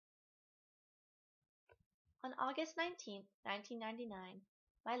On August 19th, 1999,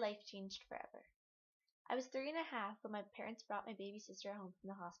 my life changed forever. I was 3 and a half when my parents brought my baby sister home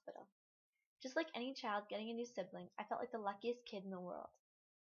from the hospital. Just like any child getting a new sibling, I felt like the luckiest kid in the world.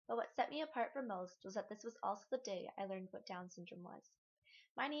 But what set me apart from most was that this was also the day I learned what Down syndrome was.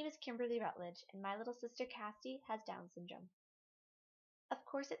 My name is Kimberly Rutledge, and my little sister Kassidy has Down syndrome. Of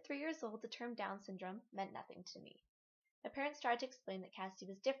course, at 3 years old, the term Down syndrome meant nothing to me. My parents tried to explain that Kassidy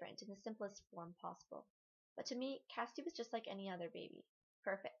was different in the simplest form possible. But to me, Kassidy was just like any other baby.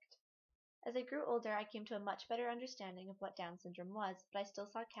 Perfect. As I grew older, I came to a much better understanding of what Down syndrome was, but I still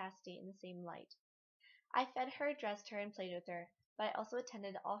saw Kassidy in the same light. I fed her, dressed her, and played with her, but I also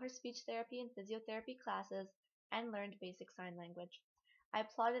attended all her speech therapy and physiotherapy classes and learned basic sign language. I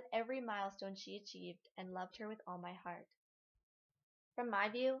applauded every milestone she achieved and loved her with all my heart. From my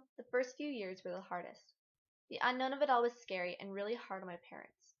view, the first few years were the hardest. The unknown of it all was scary and really hard on my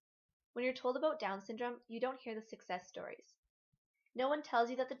parents. When you're told about Down syndrome, you don't hear the success stories. No one tells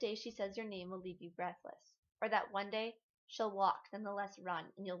you that the day she says your name will leave you breathless, or that one day she'll walk, nonetheless run,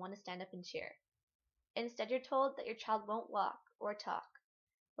 and you'll want to stand up and cheer. Instead, you're told that your child won't walk or talk,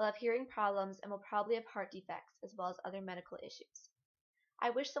 will have hearing problems, and will probably have heart defects as well as other medical issues. I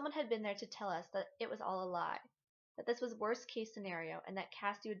wish someone had been there to tell us that it was all a lie, that this was worst case scenario, and that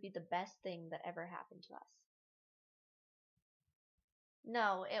Kassidy would be the best thing that ever happened to us.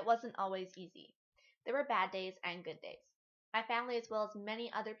 No, it wasn't always easy. There were bad days and good days. My family, as well as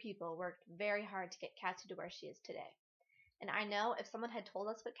many other people, worked very hard to get Kassidy to where she is today. And I know if someone had told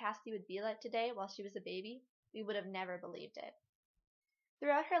us what Kassidy would be like today while she was a baby, we would have never believed it.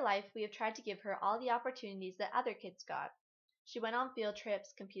 Throughout her life, we have tried to give her all the opportunities that other kids got. She went on field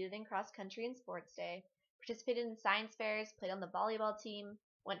trips, competed in cross country and sports day, participated in science fairs, played on the volleyball team,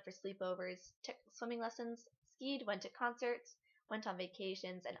 went for sleepovers, took swimming lessons, skied, went to concerts, went on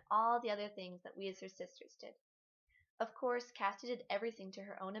vacations, and all the other things that we as her sisters did. Of course, Kassidy did everything to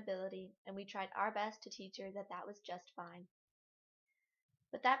her own ability, and we tried our best to teach her that that was just fine.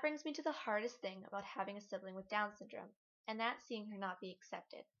 But that brings me to the hardest thing about having a sibling with Down syndrome, and that's seeing her not be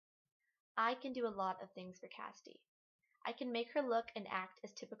accepted. I can do a lot of things for Kassidy. I can make her look and act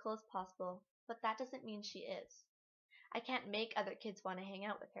as typical as possible, but that doesn't mean she is. I can't make other kids want to hang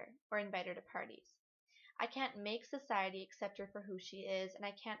out with her or invite her to parties. I can't make society accept her for who she is, and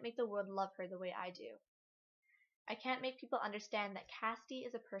I can't make the world love her the way I do. I can't make people understand that Kassidy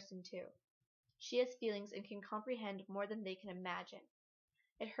is a person too. She has feelings and can comprehend more than they can imagine.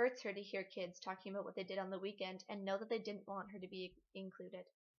 It hurts her to hear kids talking about what they did on the weekend and know that they didn't want her to be included.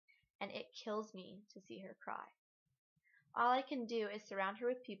 And it kills me to see her cry. All I can do is surround her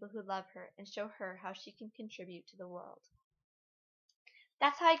with people who love her and show her how she can contribute to the world.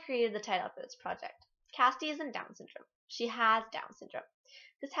 That's how I created the title for this project. Kassidy isn't Down syndrome. She has Down syndrome.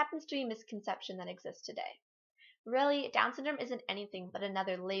 This happens to be a misconception that exists today. Really, Down syndrome isn't anything but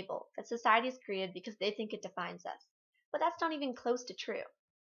another label that society has created because they think it defines us. But that's not even close to true.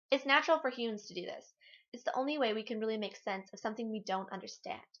 It's natural for humans to do this. It's the only way we can really make sense of something we don't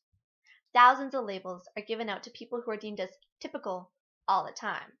understand. Thousands of labels are given out to people who are deemed as typical all the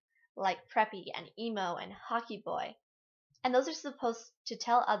time, like preppy and emo and hockey boy. And those are supposed to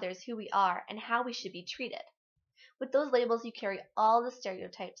tell others who we are and how we should be treated. With those labels, you carry all the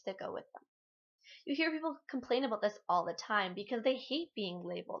stereotypes that go with them. You hear people complain about this all the time because they hate being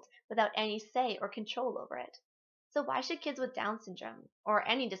labeled without any say or control over it. So why should kids with Down syndrome, or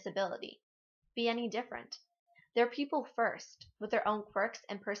any disability, be any different? They're people first, with their own quirks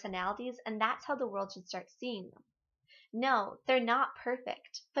and personalities, and that's how the world should start seeing them. No, they're not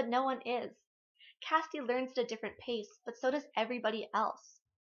perfect, but no one is. Kassidy learns at a different pace, but so does everybody else.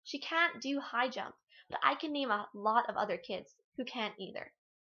 She can't do high jump, but I can name a lot of other kids who can't either.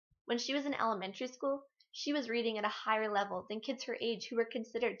 When she was in elementary school, she was reading at a higher level than kids her age who were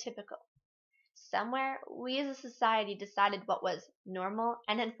considered typical. Somewhere, we as a society decided what was normal,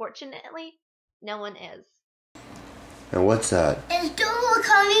 and unfortunately, no one is. And what's that? It's Dora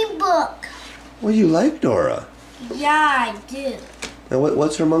comic book. Well, you like Dora. Yeah, I do. And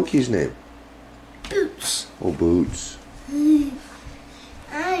what's her monkey's name? Boots. Oh, Boots.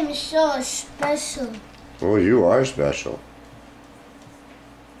 I'm so special. Oh, you are special.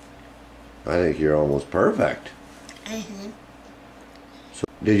 I think you're almost perfect. So,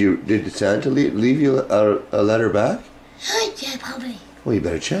 did Santa leave you a letter back? Yeah, probably. Well, you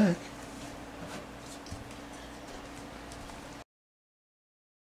better check.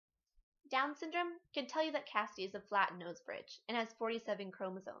 Down syndrome can tell you that Kassidy is a flat nose bridge and has 47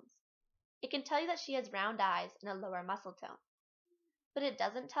 chromosomes. It can tell you that she has round eyes and a lower muscle tone. But it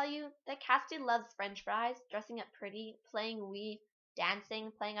doesn't tell you that Kassidy loves french fries, dressing up pretty, playing Wii,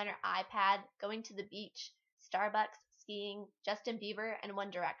 dancing, playing on her iPad, going to the beach, Starbucks, skiing, Justin Bieber, and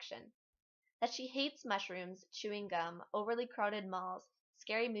One Direction. That she hates mushrooms, chewing gum, overly crowded malls,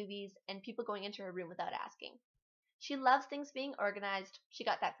 scary movies, and people going into her room without asking. She loves things being organized, she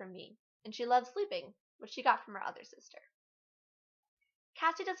got that from me, and she loves sleeping, which she got from her other sister.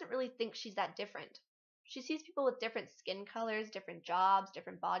 Cassie doesn't really think she's that different. She sees people with different skin colors, different jobs,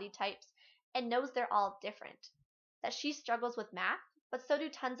 different body types, and knows they're all different. That she struggles with math, but so do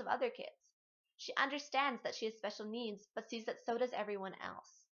tons of other kids. She understands that she has special needs, but sees that so does everyone else.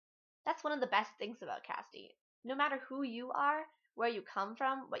 That's one of the best things about Cassidy. No matter who you are, where you come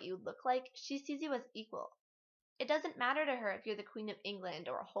from, what you look like, she sees you as equal. It doesn't matter to her if you're the Queen of England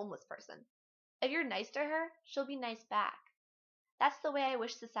or a homeless person. If you're nice to her, she'll be nice back. That's the way I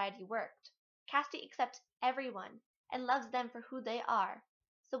wish society worked. Cassidy accepts everyone and loves them for who they are.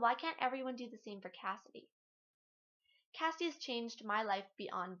 So why can't everyone do the same for Cassidy? Cassidy has changed my life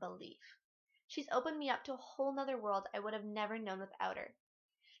beyond belief. She's opened me up to a whole nother world I would have never known without her.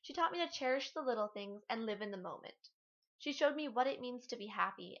 She taught me to cherish the little things and live in the moment. She showed me what it means to be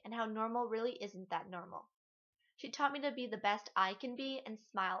happy and how normal really isn't that normal. She taught me to be the best I can be and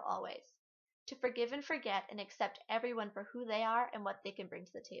smile always. To forgive and forget and accept everyone for who they are and what they can bring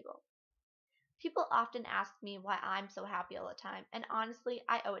to the table. People often ask me why I'm so happy all the time, and honestly,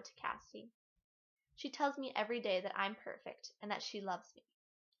 I owe it to Cassidy. She tells me every day that I'm perfect and that she loves me.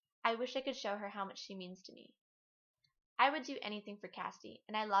 I wish I could show her how much she means to me. I would do anything for Cassidy,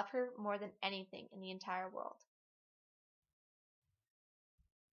 and I love her more than anything in the entire world.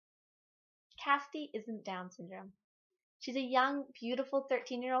 Cassidy isn't Down syndrome. She's a young, beautiful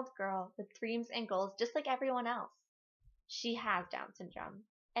 13-year-old girl with dreams and goals just like everyone else. She has Down syndrome,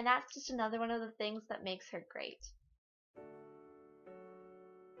 and that's just another one of the things that makes her great.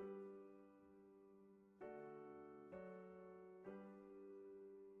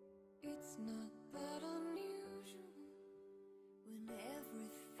 It's not that unusual when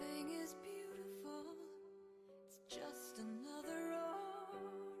everything is beautiful. It's just another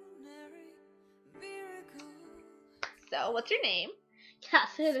ordinary miracle. So, what's your name?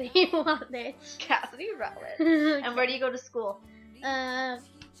 Kassidy Rutledge. Cassidy Rutledge. And where do you go to school?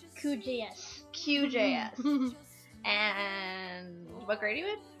 QJS. QJS. And what grade are you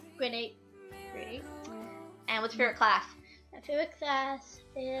in? Grade 8. Grade 8. And what's your favorite class? My favorite class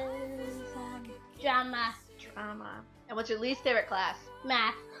is drama. Drama. And what's your least favorite class?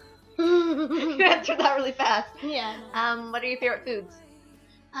 Math. You answered that really fast. Yeah. What are your favorite foods?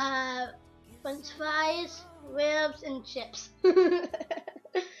 French fries, ribs, and chips.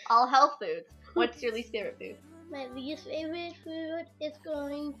 All health foods. What's your least favorite food? My least favorite food is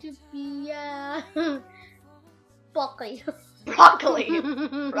going to be broccoli. Broccoli.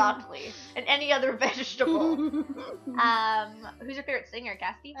 Broccoli. And any other vegetable. Who's your favorite singer,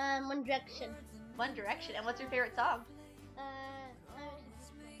 Cassidy? One Direction. One Direction. And what's your favorite song?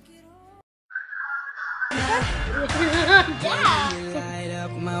 Yeah. You light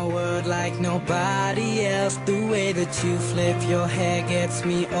up my world like nobody else. The way that you flip your hair gets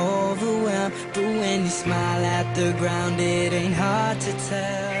me overwhelmed. But when you smile at the ground, it ain't hard to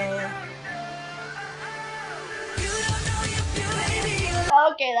tell.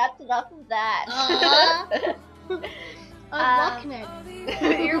 Okay, that's enough of that. I'm rocking it.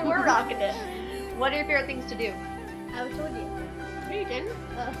 You were rocking it. What are your favorite things to do? I told you. No, you didn't.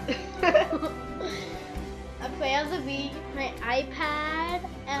 I play on the Wii, my iPad,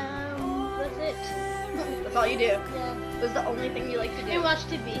 what's it? That's all you do. Yeah. What's the only thing you like to do? And watch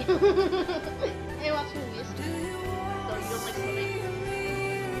TV. And watch movies. So you don't like swimming?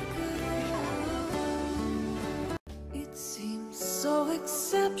 It seems so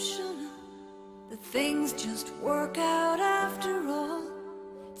exceptional that things just work out after all.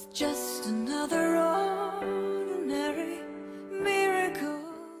 It's just another